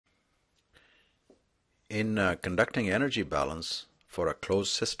In conducting energy balance for a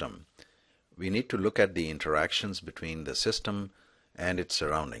closed system, we need to look at the interactions between the system and its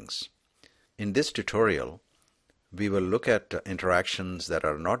surroundings. In this tutorial, we will look at interactions that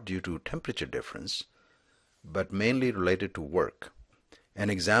are not due to temperature difference, but mainly related to work. An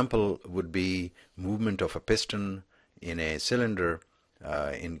example would be movement of a piston in a cylinder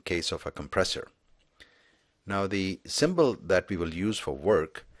in case of a compressor. Now, the symbol that we will use for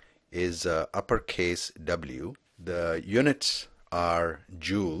work is uppercase W. The units are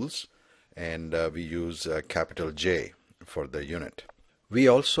joules, and we use capital J for the unit. We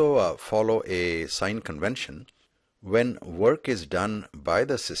also follow a sign convention. When work is done by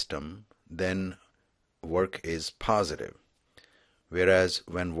the system, then work is positive, whereas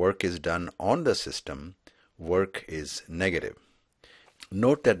when work is done on the system, work is negative.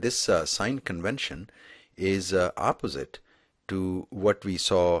 Note that this sign convention is opposite to what we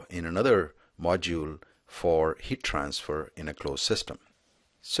saw in another module for heat transfer in a closed system.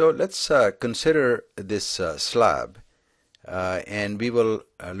 So let's consider this slab and we will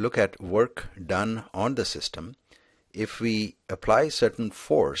look at work done on the system. If we apply certain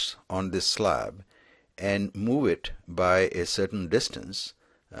force on this slab and move it by a certain distance,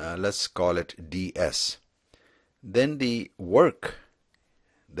 let's call it ds, then the work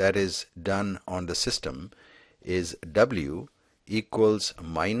that is done on the system is W equals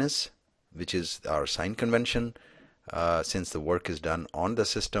minus, which is our sign convention since the work is done on the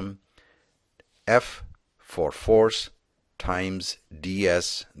system, F for force times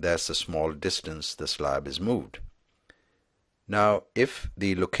ds, that's the small distance the slab is moved. Now if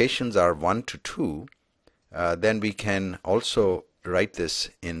the locations are 1 to 2, then we can also write this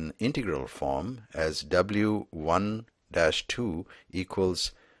in integral form as W1-2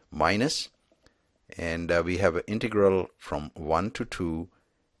 equals minus, and we have an integral from 1 to 2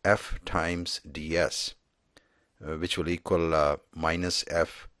 f times ds, which will equal minus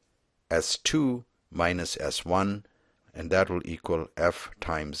f s2 minus s1, and that will equal f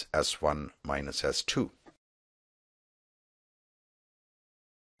times s1 minus s2.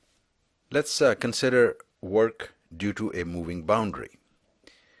 Let's consider work due to a moving boundary.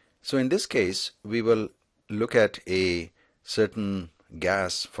 So in this case, we will look at a certain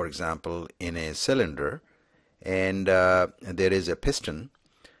gas, for example, in a cylinder, and there is a piston,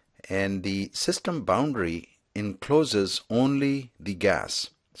 and the system boundary encloses only the gas.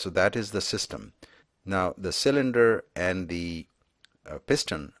 So that is the system. Now the cylinder and the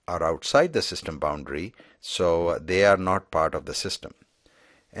piston are outside the system boundary, so they are not part of the system.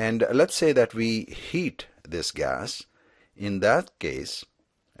 And let's say that we heat this gas. In that case,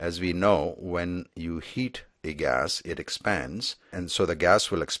 as we know, when you heat a gas, it expands, and so the gas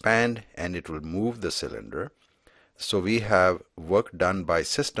will expand and it will move the cylinder. So we have work done by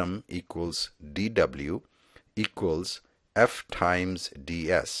system equals dW equals F times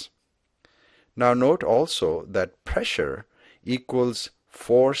ds. Now note also that pressure equals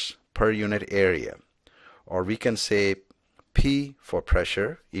force per unit area, or we can say P for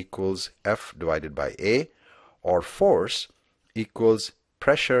pressure equals F divided by A, or force equals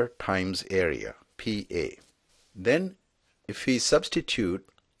pressure times area, PA. Then if we substitute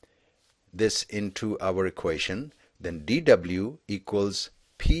this into our equation, then dW equals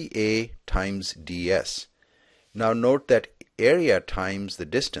PA times ds. Now note that area times the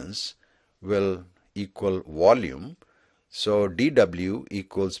distance will equal volume, so dW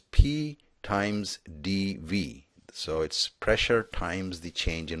equals P times dV. So it's pressure times the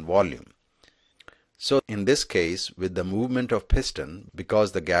change in volume. So in this case, with the movement of piston,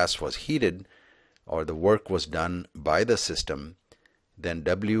 because the gas was heated or the work was done by the system, then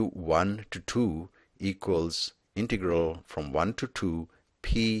W1 to 2 equals integral from 1 to 2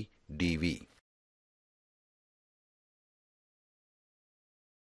 P dV.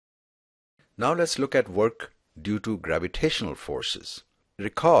 Now let's look at work due to gravitational forces.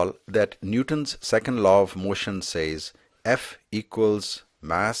 Recall that Newton's second law of motion says F equals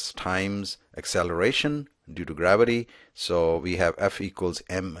mass times acceleration due to gravity, so we have F equals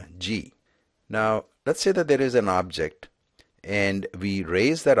mg. Now let's say that there is an object and we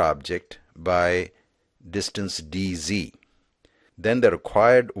raise that object by distance dz. Then the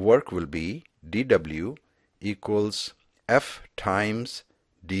required work will be dW equals F times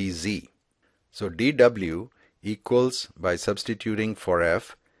dz. So dW equals, by substituting for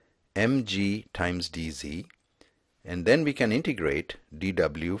F, mg times dz, and then we can integrate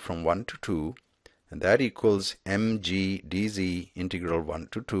dW from 1 to 2, and that equals mg dz integral 1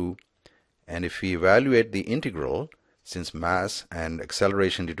 to 2. And if we evaluate the integral, since mass and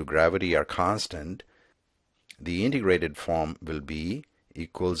acceleration due to gravity are constant, the integrated form will be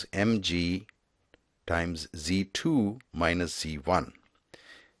equals mg times Z2 minus Z1.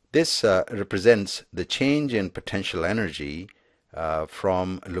 This represents the change in potential energy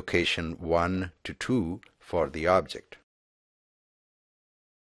from location 1 to 2 for the object.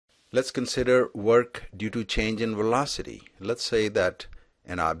 Let's consider work due to change in velocity. Let's say that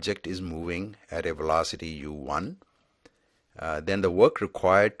an object is moving at a velocity u1. Then the work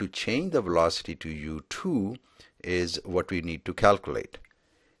required to change the velocity to u2 is what we need to calculate.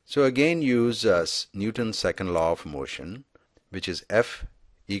 So again use Newton's second law of motion, which is F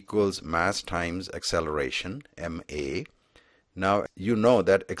equals mass times acceleration, ma. Now you know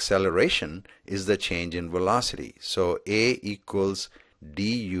that acceleration is the change in velocity. So A equals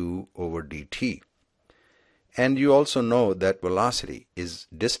du over dt. And you also know that velocity is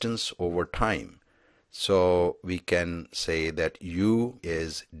distance over time. So we can say that u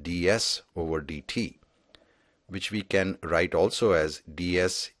is ds over dt, which we can write also as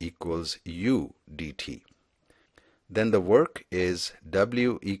ds equals u dt. Then the work is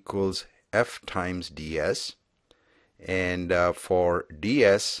W equals F times ds, and for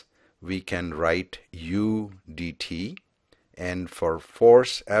ds we can write u dt, and for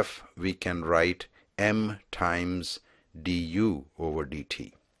force F we can write m times du over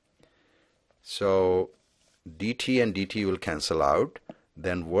dt. So dt and dt will cancel out.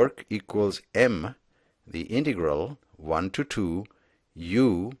 Then work equals m, the integral 1 to 2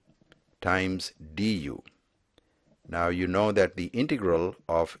 u times du. Now you know that the integral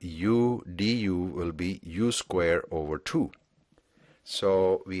of u du will be u square over 2.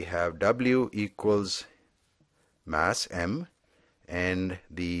 So we have W equals mass m, and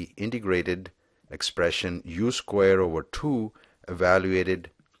the integrated expression u square over 2 evaluated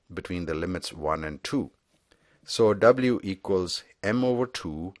between the limits 1 and 2. So W equals m over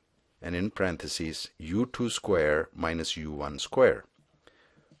 2, and in parentheses u2 square minus u1 square,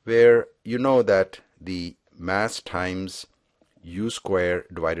 where you know that the mass times u square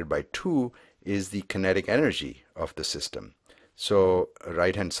divided by 2 is the kinetic energy of the system. So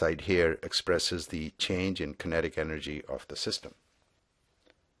right hand side here expresses the change in kinetic energy of the system.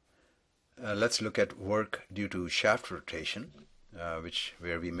 Let's look at work due to shaft rotation,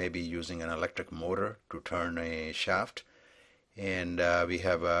 where we may be using an electric motor to turn a shaft, and we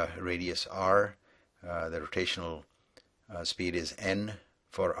have a radius r. The rotational speed is n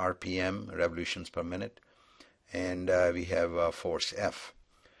for RPM, revolutions per minute, and we have force F.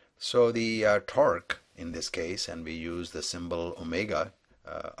 So the torque in this case, and we use the symbol omega,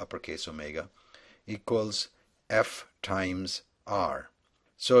 uppercase omega, equals F times R.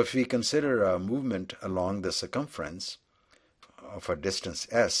 So if we consider a movement along the circumference of a distance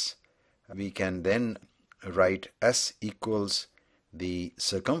s, we can then write S equals the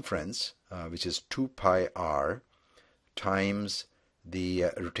circumference, which is 2 pi r, times the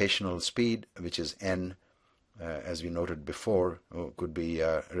rotational speed, which is n, as we noted before, could be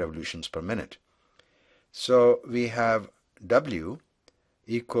revolutions per minute. So we have W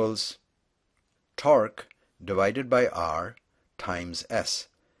equals torque divided by R times S,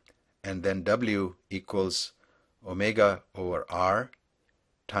 and then W equals omega over R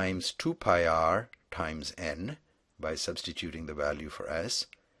times 2 pi r times n by substituting the value for S,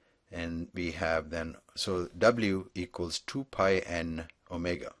 and we have then, so W equals 2 pi n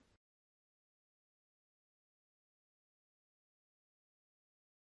omega.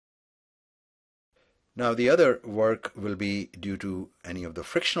 Now the other work will be due to any of the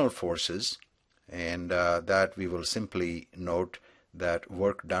frictional forces, and that we will simply note that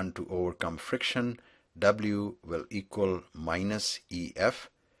work done to overcome friction, W will equal minus EF,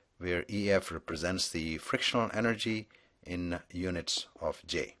 where EF represents the frictional energy in units of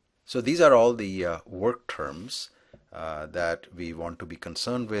J. So these are all the work terms that we want to be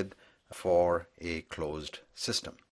concerned with for a closed system.